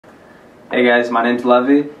Hey guys, my name's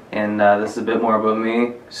Levy, and this is a bit more about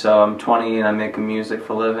me. So I'm 20 and I'm making music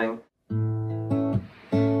for a living.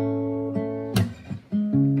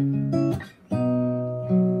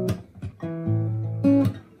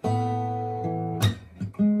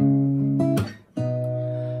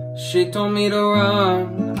 She told me to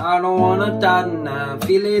run, I don't wanna die tonight.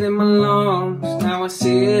 Feel it in my lungs, now I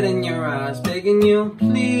see it in your eyes. Begging you,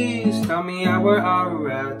 please, tell me how we're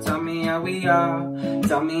alright. Tell me how we are,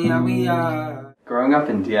 tell me how we are. Growing up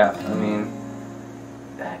in Dieppe, I mean,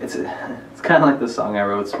 it's kind of like the song I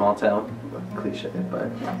wrote, Small Town, cliche, but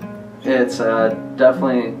it's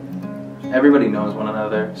definitely, everybody knows one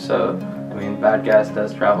another. So, I mean, bad gas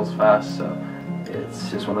does travels fast, so it's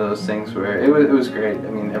just one of those things where it was great. I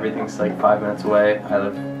mean, everything's like 5 minutes away. I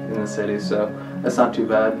live in the city, so that's not too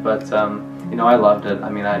bad. But you know, I loved it. I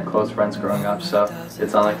mean, I had close friends growing up, so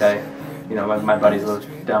it's not like you know, my buddies live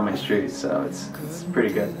down my street, so it's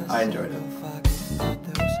pretty good. I enjoyed it.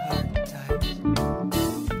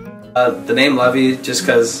 The name Levy, just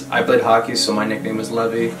because I played hockey, so my nickname was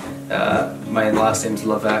Levy. My last name's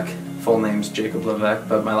Levesque. Full name's Jacob Levesque,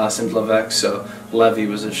 but my last name's Levesque, so Levy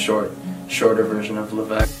was a shorter version of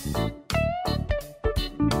Levesque.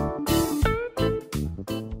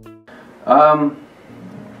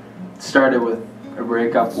 Started with a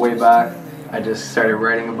breakup way back. I just started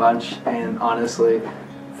writing a bunch, and honestly,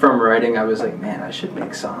 from writing I was like, man, I should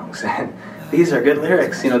make songs, and these are good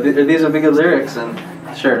lyrics, you know, these would be good lyrics, and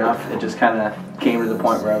sure enough, it just kind of came to the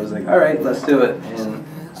point where I was like, alright, let's do it, and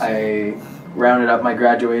I rounded up my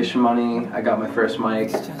graduation money, I got my first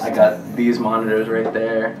mic, I got these monitors right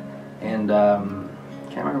there, and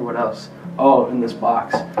can't remember what else. Oh, in this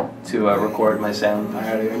box to record my sound,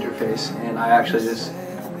 my audio interface, and I actually just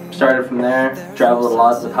started from there. Traveled a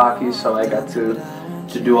lot with hockey, so I got to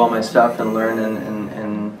do all my stuff and learn and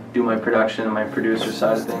do my production and my producer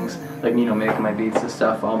side of things, like, you know, making my beats and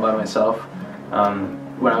stuff all by myself.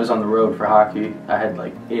 When I was on the road for hockey, I had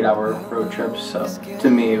like 8-hour road trips, so to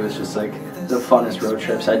me it was just like the funnest road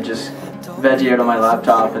trips. I'd just veggie out on my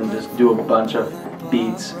laptop and just do a bunch of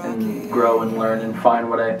beats and grow and learn and find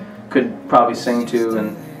what I could probably sing to,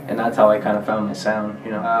 and that's how I kind of found my sound,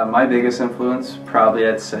 you know. My biggest influence, probably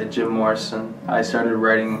I'd say Jim Morrison. I started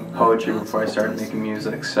writing poetry before I started making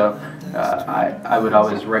music, so I would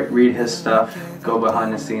always read his stuff, go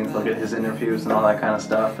behind the scenes, look at his interviews and all that kind of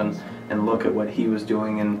stuff, and look at what he was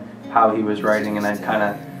doing and how he was writing, and I'd kind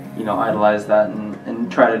of, you know, idolize that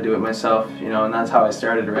and try to do it myself, you know, and that's how I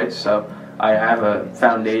started, right? So I have a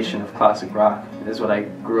foundation of classic rock, is what I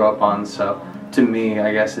grew up on, so to me,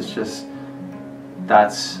 I guess it's just,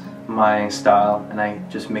 that's my style, and I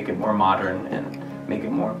just make it more modern and make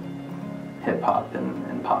it more hip-hop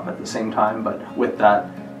and pop at the same time, but with that,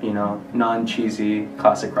 you know, non-cheesy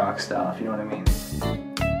classic rock style, if you know what I mean.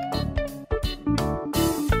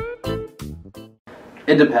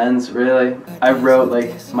 It depends, really. I wrote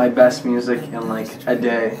like my best music in like a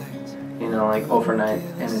day, you know, like overnight,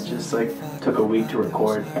 and it just like took a week to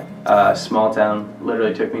record. Small Town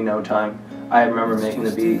literally took me no time. I remember making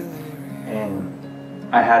the beat, and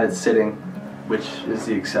I had it sitting, which is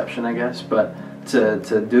the exception, I guess, but to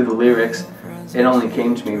do the lyrics, it only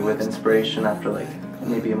came to me with inspiration after like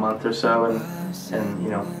maybe a month or so, and you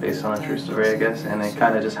know, based on a true story, I guess, and it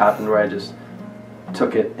kind of just happened where I just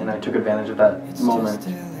took it, and I took advantage of that moment,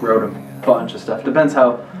 wrote a bunch of stuff. Depends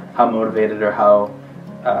how motivated or how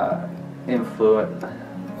influent.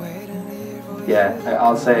 Yeah,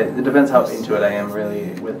 I'll say it depends how into it I am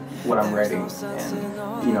really with what I'm writing,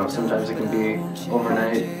 and you know, sometimes it can be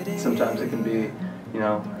overnight, sometimes it can be, you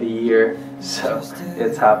know, a year, so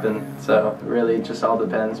it's happened, so really it just all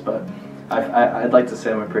depends, but I'd like to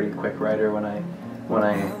say I'm a pretty quick writer when I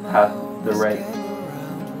have the right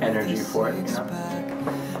energy for it, you know.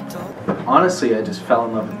 Honestly, I just fell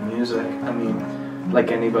in love with music. I mean,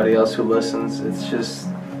 like anybody else who listens, it's just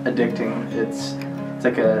addicting. It's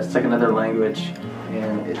like another language,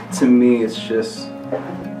 and to me, it's just,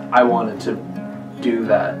 I wanted to do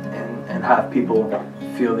that and have people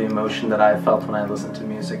feel the emotion that I felt when I listened to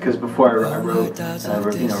music. Because before I wrote,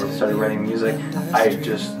 you know, started writing music, I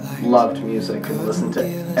just loved music and listened to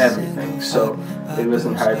everything. So it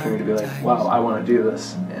wasn't hard for me to be like, wow, I want to do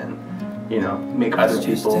this, and you know, make other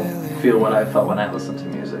people feel what I felt when I listened to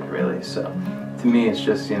music, really. So to me, it's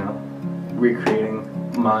just, you know, recreating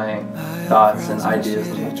my thoughts and ideas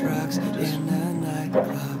and just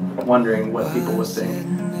wondering what people would think,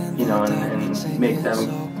 you know, and make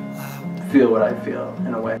them feel what I feel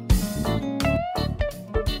in a way.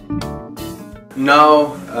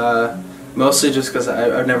 No, mostly just because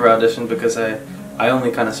I've never auditioned, because I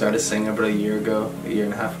only kind of started singing about a year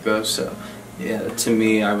and a half ago, so yeah, to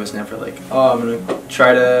me, I was never like, oh, I'm gonna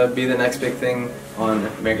try to be the next big thing on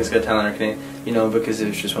America's Got Talent or Canadian, you know, because it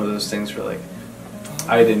was just one of those things where like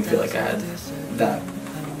I didn't feel like I had that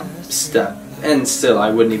step, and still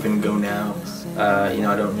I wouldn't even go now. You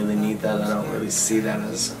know, I don't really need that. I don't really see that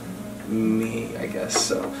as me, I guess.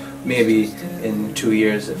 So maybe in 2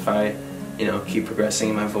 years, if I, you know, keep progressing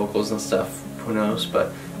in my vocals and stuff, who knows?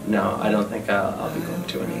 But no, I don't think I'll be going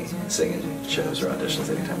to any singing shows or auditions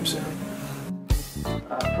anytime soon.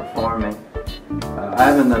 Performing. I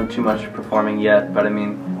haven't done too much performing yet, but I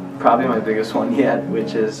mean, probably my biggest one yet,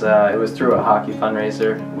 which is, it was through a hockey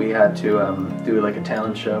fundraiser. We had to do like a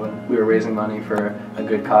talent show, and we were raising money for a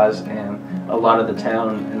good cause, and a lot of the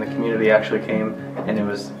town and the community actually came, and it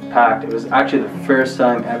was packed. It was actually the first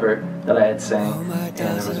time ever that I had sang, and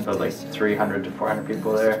there was about like 300 to 400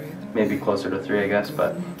 people there, maybe closer to 3, I guess,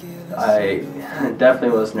 but I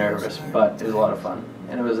definitely was nervous, but it was a lot of fun.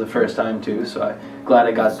 And it was the first time too, so I'm glad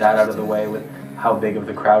I got that out of the way with how big of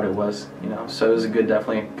the crowd it was, you know. So it was a good,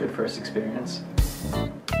 definitely good first experience.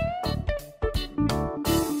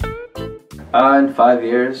 In 5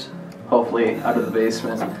 years, hopefully out of the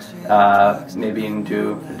basement, maybe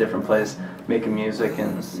into a different place, making music,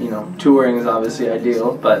 and you know, touring is obviously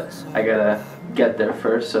ideal, but I gotta get there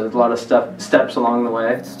first. So there's a lot of steps along the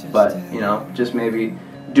way, but you know, just maybe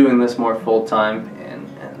doing this more full time and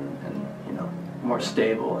you know, more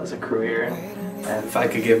stable as a career. And if I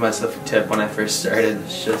could give myself a tip when I first started,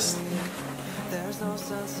 it's just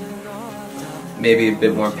maybe a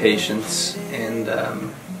bit more patience. And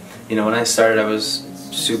you know, when I started, I was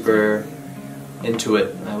super into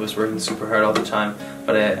it. I was working super hard all the time,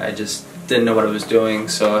 but I just didn't know what I was doing.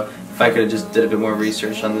 So if I could have just did a bit more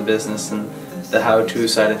research on the business and the how-to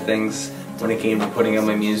side of things when it came to putting out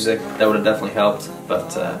my music, that would have definitely helped.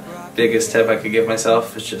 But biggest tip I could give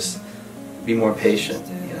myself is just be more patient.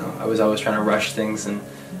 You know, I was always trying to rush things, and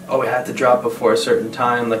oh, it had to drop before a certain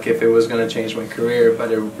time, like if it was going to change my career,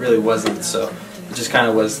 but it really wasn't. So it just kind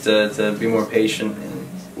of was to be more patient and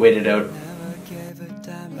wait it out.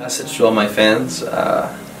 Message to all my fans,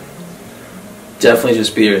 definitely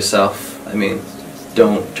just be yourself. I mean,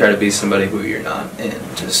 don't try to be somebody who you're not, and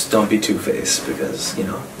just don't be two-faced, because, you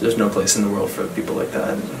know, there's no place in the world for people like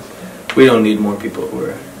that. And we don't need more people who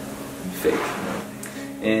are fake, you know.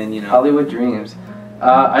 And, you know, Hollywood dreams.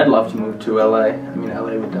 I'd love to move to LA. I mean,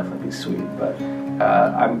 LA would definitely be sweet, but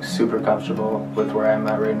I'm super comfortable with where I'm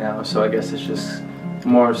at right now, so I guess it's just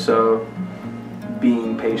more so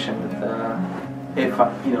being patient with if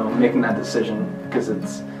you know, making that decision, because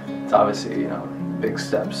it's obviously, you know, big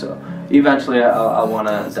step. So eventually I'll want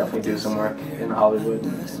to definitely do some work in Hollywood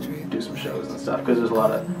and do some shows and stuff, because there's a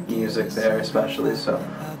lot of music there especially. So,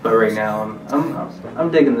 but right now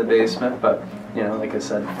I'm digging the basement, but you know, like I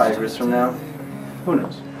said, 5 years from now, who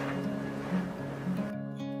knows.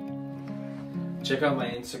 Check out my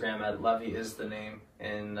Instagram at Levy is the name,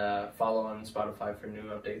 and follow on Spotify for new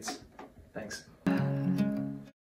updates. Thanks.